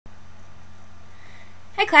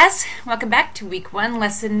class, welcome back to week 1,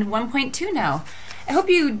 lesson 1.2 now. I hope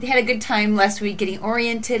you had a good time last week getting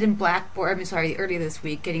oriented in Blackboard. I'm sorry, earlier this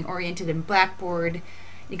week, getting oriented in Blackboard.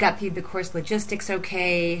 You got through the course logistics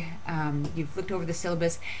okay, you've looked over the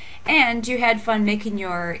syllabus, and you had fun making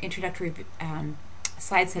your introductory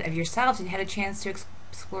slide set of yourselves and had a chance to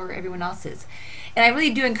explore everyone else's. And I really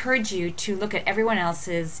do encourage you to look at everyone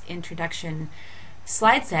else's introduction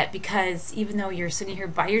slide set, because even though you're sitting here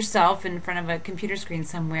by yourself in front of a computer screen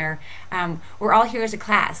somewhere, we're all here as a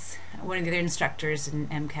class. One of the other instructors in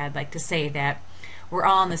MCAD like to say that we're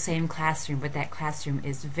all in the same classroom, but that classroom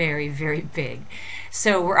is very, very big.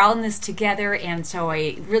 So we're all in this together, and so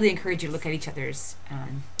I really encourage you to look at each other's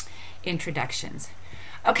introductions.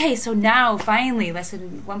 Okay, so now finally,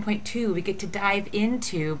 lesson 1.2, we get to dive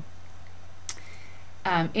into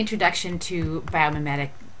introduction to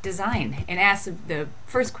biomimetic design and ask the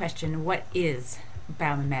first question: what is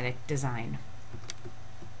biomimetic design?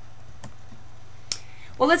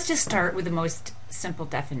 Well, let's just start with the most simple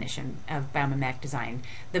definition of biomimetic design.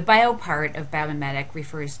 The bio part of biomimetic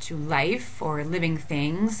refers to life or living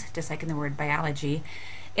things, just like in the word biology,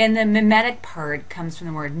 and the mimetic part comes from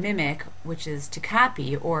the word mimic, which is to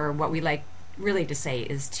copy, or what we like really to say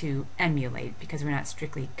is to emulate, because we're not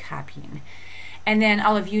strictly copying. And then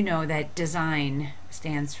all of you know that design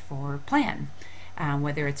stands for plan,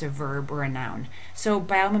 whether it's a verb or a noun. So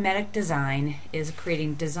biomimetic design is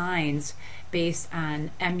creating designs based on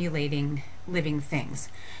emulating living things.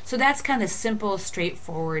 So that's kind of the simple,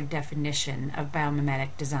 straightforward definition of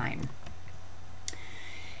biomimetic design.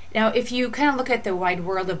 Now, if you kind of look at the wide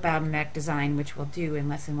world of biomimetic design, which we'll do in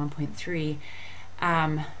lesson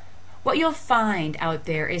 1.3, what you'll find out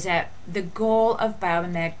there is that the goal of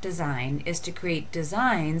biomimetic design is to create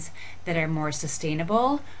designs that are more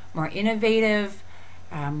sustainable, more innovative,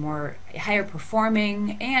 more higher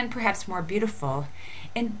performing, and perhaps more beautiful,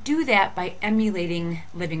 and do that by emulating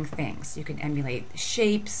living things. You can emulate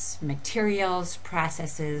shapes, materials,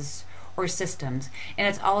 processes, or systems, and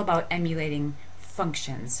it's all about emulating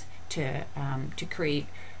functions to create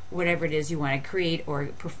whatever it is you want to create, or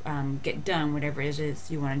get done whatever it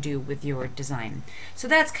is you want to do with your design. So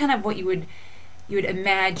that's kind of what you would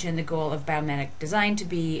imagine the goal of biomimetic design to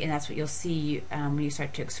be, and that's what you'll see when you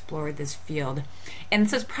start to explore this field. And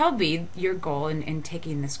this is probably your goal in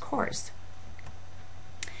taking this course.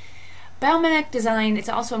 Biomimetic design, it's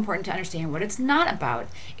also important to understand what it's not about.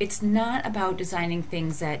 It's not about designing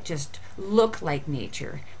things that just look like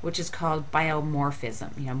nature, which is called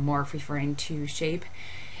biomorphism. You know, morph referring to shape.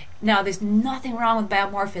 Now, there's nothing wrong with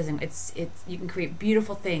biomorphism. You can create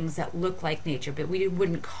beautiful things that look like nature, but we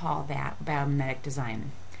wouldn't call that biomimetic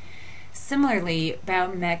design. Similarly,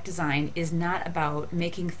 biomimetic design is not about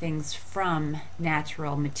making things from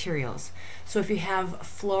natural materials. So if you have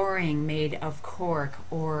flooring made of cork,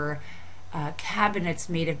 or cabinets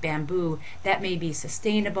made of bamboo, that may be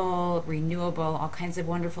sustainable, renewable, all kinds of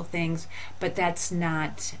wonderful things, but that's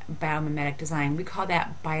not biomimetic design. We call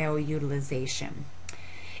that bioutilization.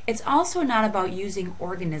 It's also not about using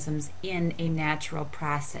organisms in a natural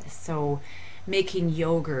process, so making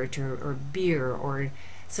yogurt or beer or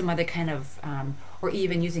some other kind of, or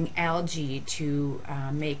even using algae to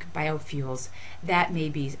make biofuels. That may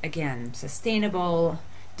be, again, sustainable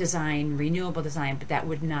design, renewable design, but that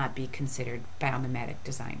would not be considered biomimetic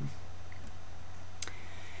design.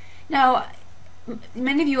 Now,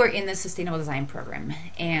 many of you are in the Sustainable Design program,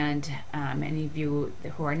 and many of you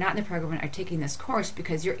who are not in the program are taking this course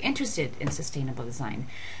because you're interested in sustainable design.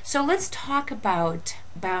 So let's talk about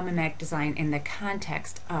biomimetic design in the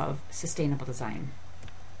context of sustainable design.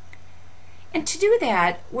 And to do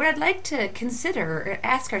that, what I'd like to consider or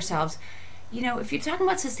ask ourselves, you know, if you're talking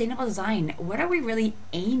about sustainable design, what are we really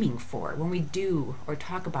aiming for when we do or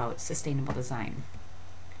talk about sustainable design?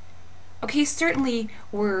 Okay, certainly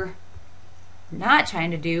we're not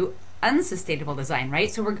trying to do unsustainable design,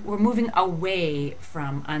 right? So we're moving away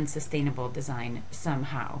from unsustainable design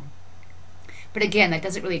somehow. But again, that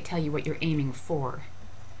doesn't really tell you what you're aiming for.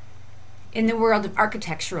 In the world of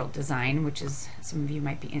architectural design, which is some of you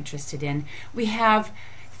might be interested in, we have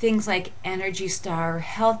things like Energy Star,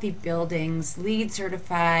 healthy buildings, LEED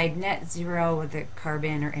certified, net zero with the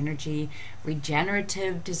carbon or energy,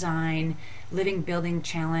 regenerative design, living building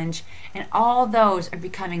challenge, and all those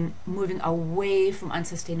are moving away from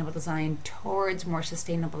unsustainable design towards more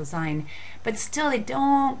sustainable design, but still they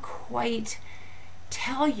don't quite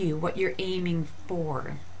tell you what you're aiming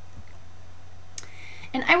for.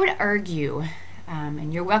 And I would argue,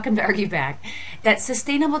 and you're welcome to argue back, that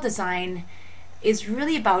sustainable design is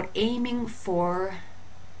really about aiming for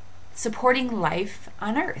supporting life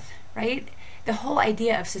on Earth, right? the whole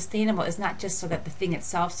idea of sustainable is not just so that the thing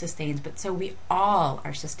itself sustains, but so we all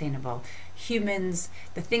are sustainable. Humans,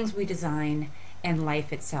 the things we design, and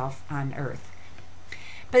life itself on Earth.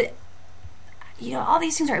 But all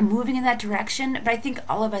these things are moving in that direction, but I think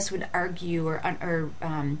all of us would argue or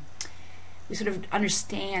we sort of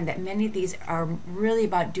understand that many of these are really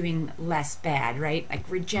about doing less bad, right? Like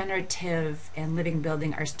regenerative and living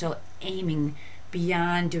building are still aiming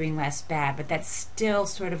beyond doing less bad, but that's still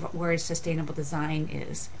sort of where sustainable design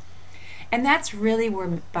is. And that's really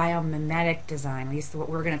where biomimetic design, at least what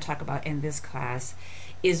we're going to talk about in this class,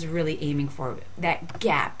 is really aiming for. That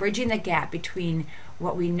gap, bridging the gap between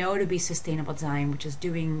what we know to be sustainable design, which is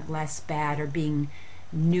doing less bad or being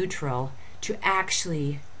neutral, to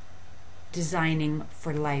actually designing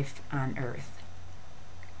for life on Earth.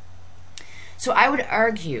 So I would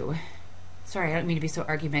argue, sorry, I don't mean to be so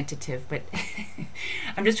argumentative, but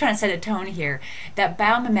I'm just trying to set a tone here, that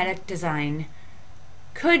biomimetic design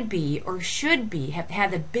could be or should be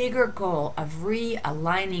have the bigger goal of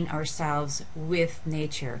realigning ourselves with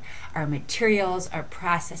nature, our materials, our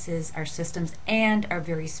processes, our systems, and our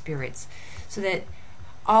very spirits, so that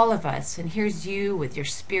all of us, and here's you with your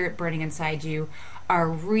spirit burning inside you, are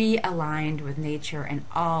realigned with nature and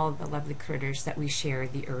all the lovely critters that we share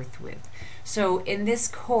the earth with. So in this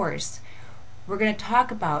course, we're going to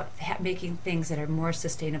talk about making things that are more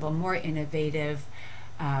sustainable, more innovative,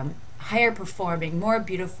 higher performing, more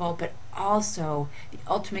beautiful, but also the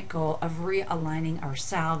ultimate goal of realigning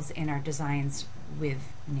ourselves and our designs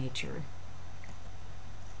with nature.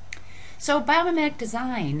 So biomimetic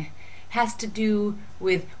design has to do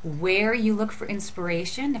with where you look for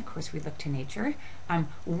inspiration. Of course, we look to nature.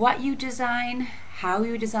 What you design, how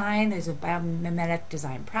you design, there's a biomimetic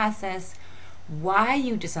design process, why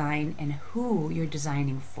you design, and who you're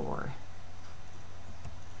designing for.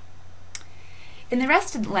 In the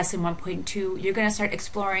rest of lesson 1.2, you're going to start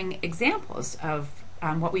exploring examples of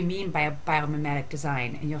what we mean by a biomimetic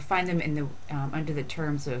design, and you'll find them in the under the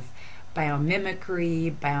terms of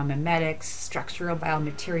biomimicry, biomimetics, structural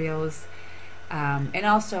biomaterials, and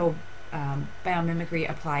also biomimicry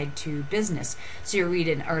applied to business. So you'll read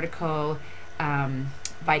an article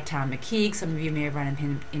by Tom McKeague. Some of you may have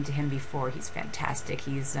run into him before. He's fantastic.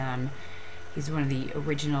 He's one of the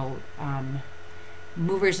original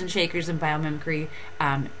movers and shakers in biomimicry.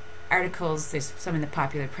 Articles, there's some in the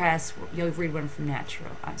popular press. You'll read one from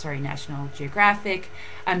National Geographic.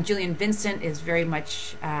 Julian Vincent is very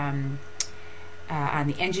much on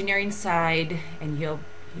the engineering side, and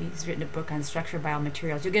he's written a book on structural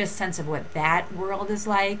biomaterials. You'll get a sense of what that world is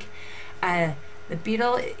like. The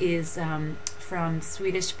beetle is from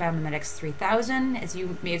Swedish Biomimetics 3000, as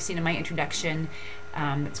you may have seen in my introduction.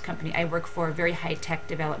 It's a company I work for, very high-tech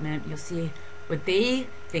development. You'll see what they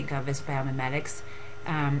think of as biomimetics.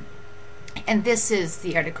 And this is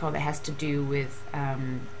the article that has to do with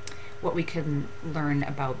what we can learn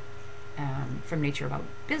about from nature about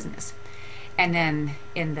business. And then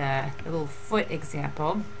in the little foot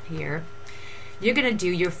example here, you're going to do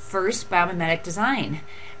your first biomimetic design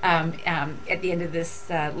at the end of this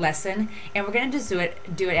lesson, and we're going to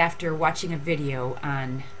do it after watching a video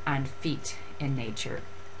on feet in nature.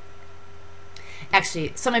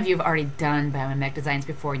 Actually, some of you have already done biomimetic designs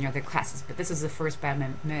before in your other classes, but this is the first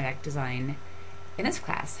biomimetic design in this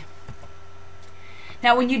class.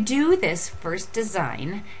 Now, when you do this first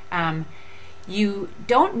design, you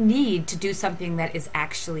don't need to do something that is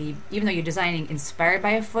actually, even though you're designing inspired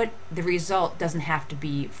by a foot, the result doesn't have to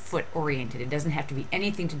be foot oriented. It doesn't have to be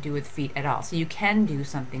anything to do with feet at all. So you can do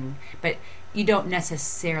something, but you don't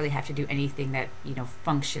necessarily have to do anything that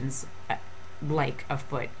functions like a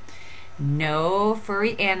foot. No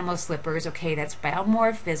furry animal slippers. Okay, that's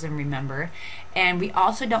biomorphism, remember. And we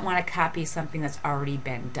also don't want to copy something that's already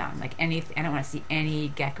been done. Like I don't want to see any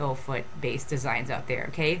gecko foot based designs out there,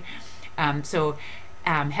 okay? So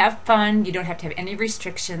have fun. You don't have to have any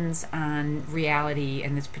restrictions on reality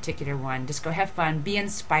in this particular one. Just go have fun, be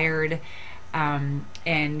inspired,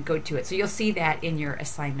 and go to it. So you'll see that in your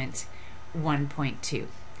assignment 1.2.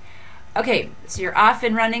 Okay, so you're off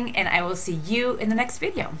and running, and I will see you in the next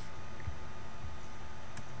video.